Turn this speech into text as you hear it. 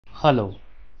Hello,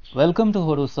 welcome to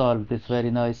how to solve this very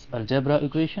nice algebra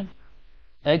equation.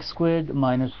 X squared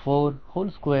minus 4 whole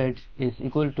squared is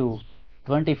equal to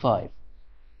 25.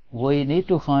 We need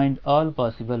to find all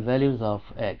possible values of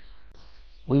x.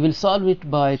 We will solve it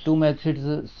by two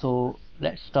methods, so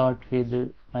let's start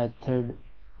with method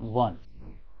 1.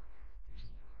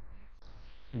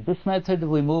 In this method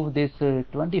we move this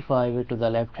 25 to the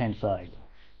left hand side.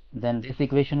 Then this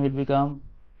equation will become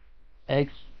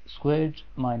x squared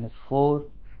minus 4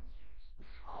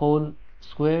 whole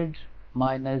squared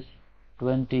minus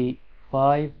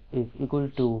 25 is equal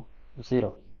to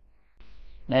 0.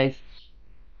 Next,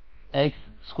 x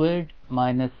squared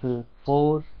minus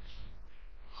 4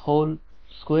 whole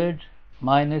squared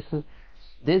minus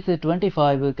this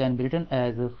 25 can be written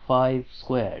as 5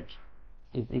 squared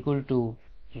is equal to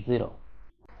 0.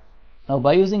 Now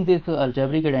by using this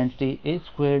algebraic identity, a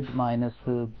squared minus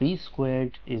b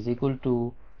squared is equal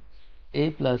to a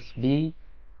plus b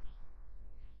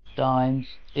times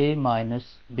a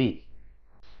minus b.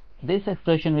 This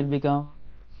expression will become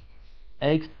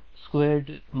x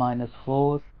squared minus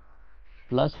 4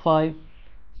 plus 5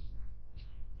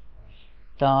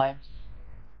 times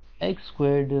x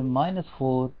squared minus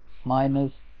 4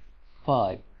 minus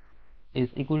 5 is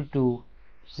equal to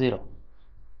 0.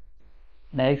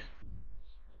 Next,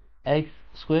 x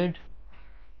squared,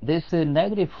 this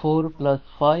negative 4 plus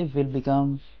 5 will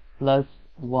become plus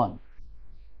 1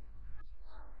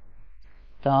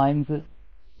 times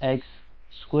x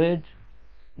squared.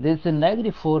 This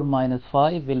negative 4 minus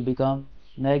 5 will become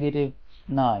negative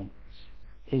 9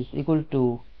 is equal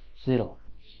to 0.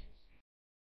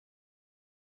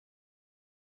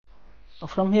 So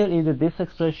from here either this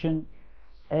expression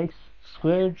x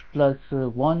squared plus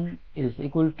 1 is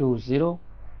equal to 0,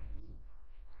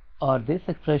 or this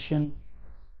expression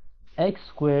x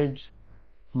squared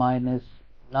minus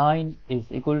 9 is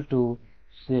equal to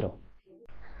 0.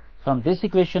 From this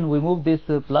equation we move this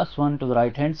plus 1 to the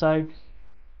right hand side,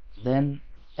 then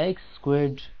x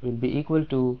squared will be equal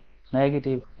to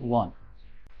negative 1,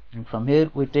 and from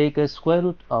here we take a square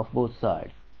root of both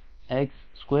sides, x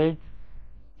squared,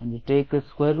 and we take a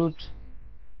square root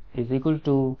is equal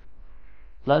to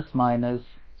plus minus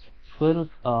square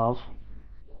root of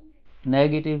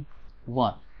negative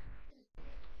 1.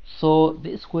 So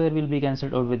this square will be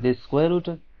cancelled out with this square root,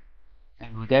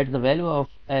 and we get the value of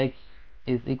x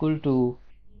is equal to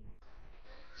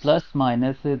plus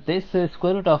minus this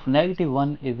square root of negative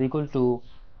 1 is equal to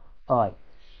I.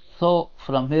 So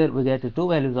from here we get two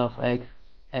values of x.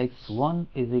 x1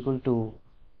 is equal to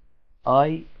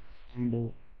I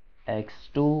and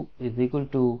x2 is equal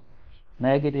to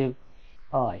negative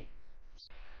I.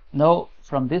 Now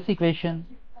from this equation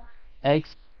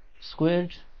x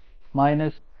squared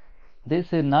minus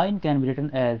this 9 can be written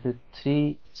as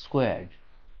 3 squared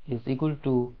is equal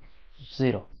to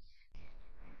 0.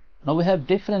 Now we have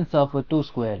difference of two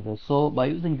squares, so by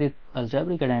using this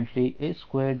algebraic identity, a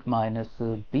squared minus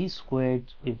b squared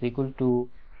is equal to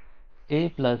a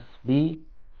plus b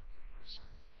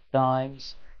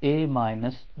times a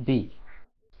minus b.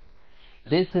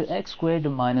 This x squared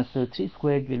minus 3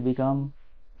 squared will become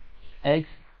x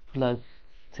plus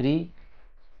 3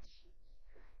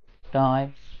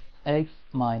 times x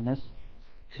minus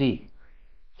 3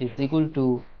 is equal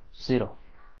to 0.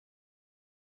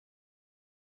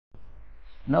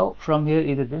 Now from here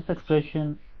either this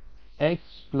expression x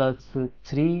plus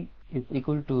 3 is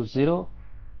equal to 0,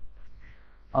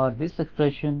 or this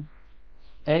expression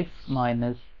x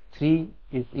minus 3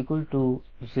 is equal to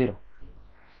 0.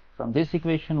 From this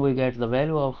equation we get the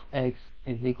value of x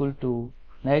is equal to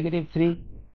negative 3,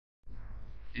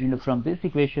 and from this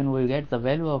equation we get the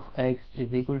value of x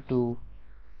is equal to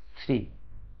 3.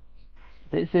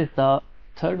 This is the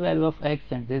third value of x,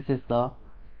 and this is the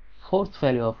fourth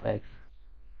value of x.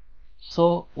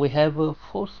 So we have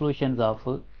four solutions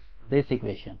of this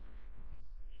equation.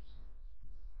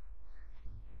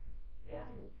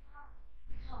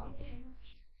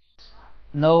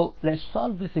 Now let's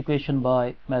solve this equation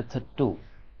by method 2.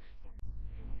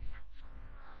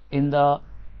 In the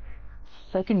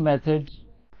second method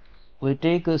we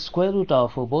take a square root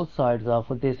of both sides of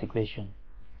this equation.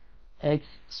 X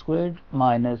squared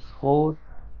minus 4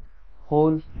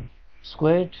 whole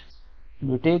squared,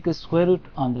 we take a square root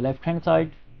on the left hand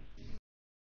side,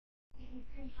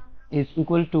 is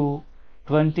equal to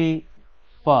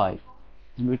 25,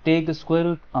 and we take a square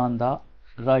root on the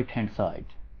right hand side.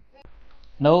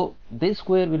 Now this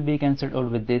square will be cancelled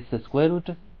out with this square root,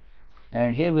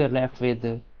 and here we are left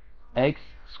with x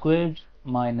squared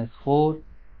minus 4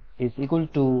 is equal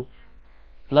to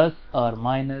plus or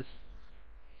minus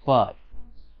 5,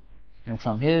 and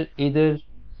from here either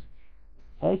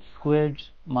x squared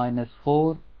minus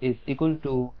 4 is equal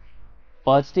to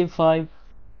positive 5,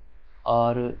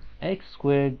 or x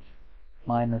squared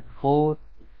minus 4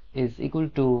 is equal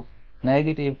to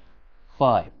negative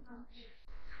 5.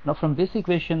 Now from this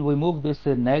equation we move this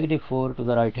negative 4 to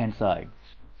the right hand side.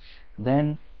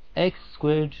 Then x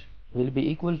squared will be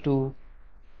equal to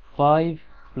 5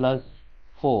 plus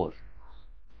 4,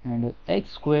 and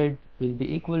x squared will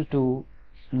be equal to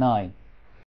 9.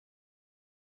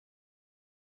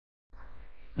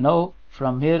 Now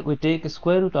from here we take a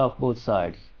square root of both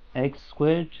sides, x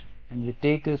squared, and we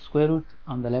take a square root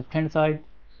on the left hand side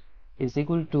is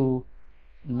equal to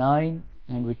 9,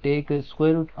 and we take a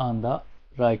square root on the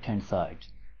right hand side.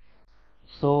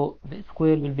 So this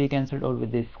square will be cancelled out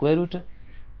with this square root,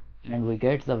 and we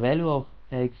get the value of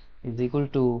x is equal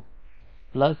to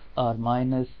plus or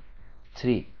minus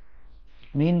 3.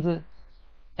 It means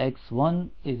x1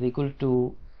 is equal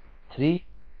to 3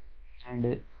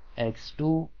 and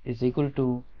x2 is equal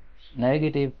to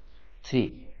negative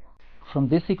 3. From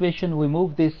this equation we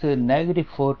move this negative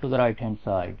 4 to the right hand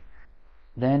side.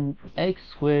 Then x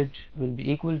squared will be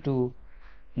equal to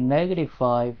negative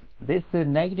 5. This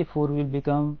negative 4 will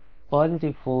become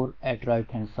positive 4 at right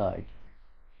hand side,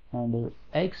 and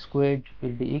x squared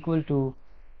will be equal to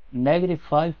negative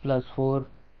 5 plus 4,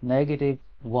 negative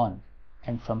 1,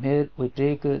 and from here we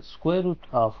take a square root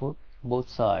of both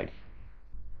sides.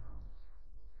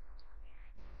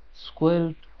 Square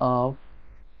root of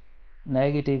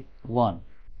negative 1.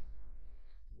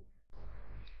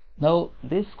 Now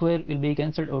this square will be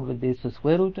cancelled out with this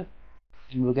square root,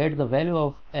 and we get the value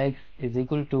of x is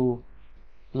equal to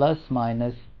plus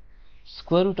minus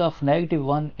square root of negative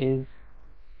 1 is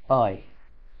I.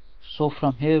 So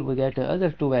from here we get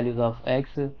other two values of x.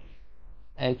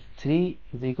 x3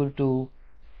 is equal to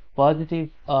positive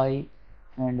I,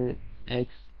 and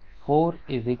x4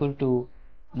 is equal to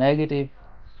negative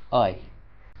I.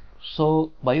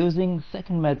 So by using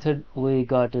second method we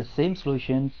got the same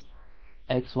solutions.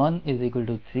 x1 is equal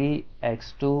to 3,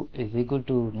 x2 is equal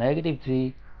to negative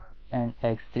 3, and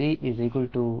x3 is equal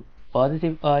to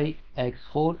positive I,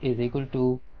 x4 is equal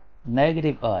to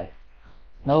negative I.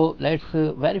 Now let's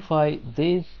verify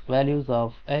these values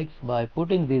of x by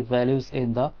putting these values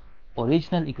in the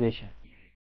original equation.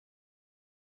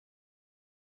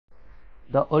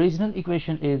 The original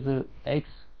equation is x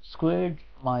squared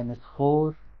minus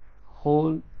 4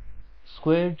 whole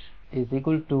squared is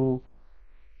equal to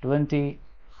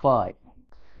 25.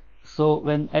 So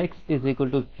when x is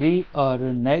equal to 3 or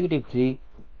negative 3,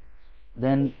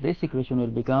 then this equation will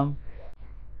become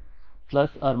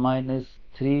plus or minus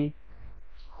 3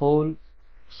 whole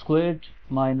squared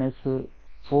minus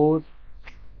 4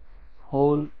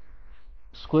 whole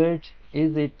squared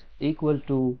is it equal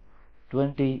to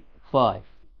 25.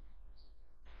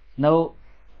 Now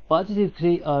positive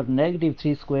 3 or negative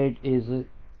 3 squared is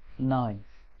 9,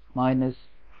 minus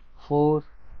 4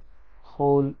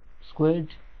 whole squared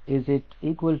is it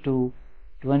equal to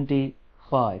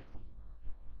 25,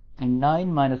 and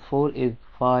 9 minus 4 is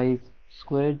 5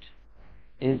 squared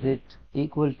is it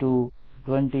equal to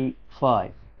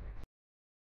 25.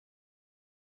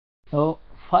 Now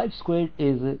 5 squared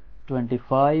is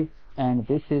 25, and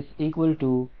this is equal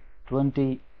to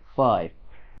 25.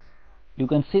 You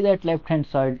can see that left hand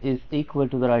side is equal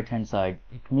to the right hand side.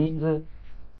 It means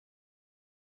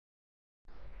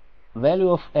value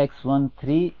of x1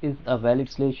 3 is a valid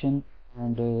solution,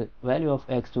 and value of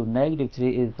x2 negative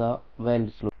 3 is a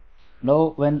valid solution.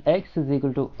 Now when x is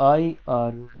equal to I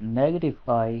or negative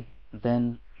I,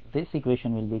 then this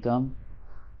equation will become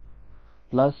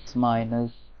plus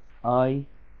minus I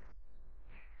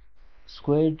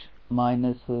squared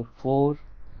minus 4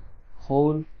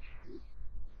 whole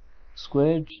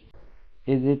squared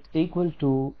is it equal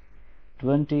to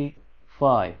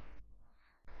 25.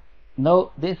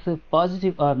 Now this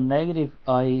positive or negative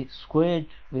I squared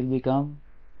will become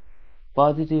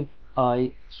positive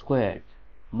I squared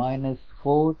minus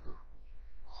 4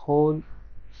 whole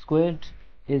squared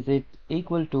is it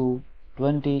equal to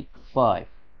 25,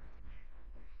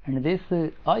 and this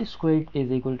I squared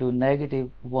is equal to negative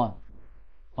 1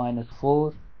 minus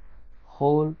 4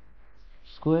 whole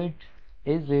squared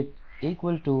is it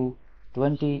equal to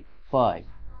 25.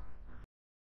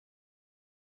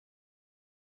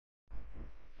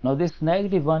 Now this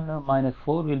negative 1 minus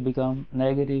 4 will become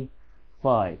negative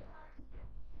 5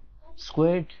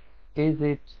 squared is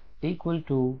it equal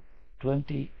to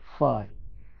 25,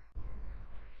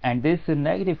 and this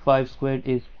negative 5 squared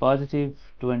is positive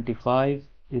 25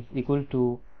 is equal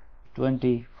to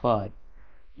 25.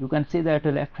 You can see that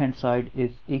the left hand side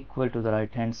is equal to the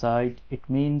right hand side. It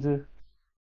means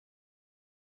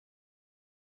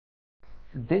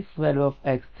this value of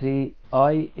x3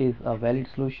 I is a valid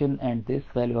solution and this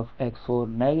value of x4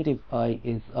 negative I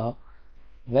is a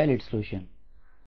valid solution.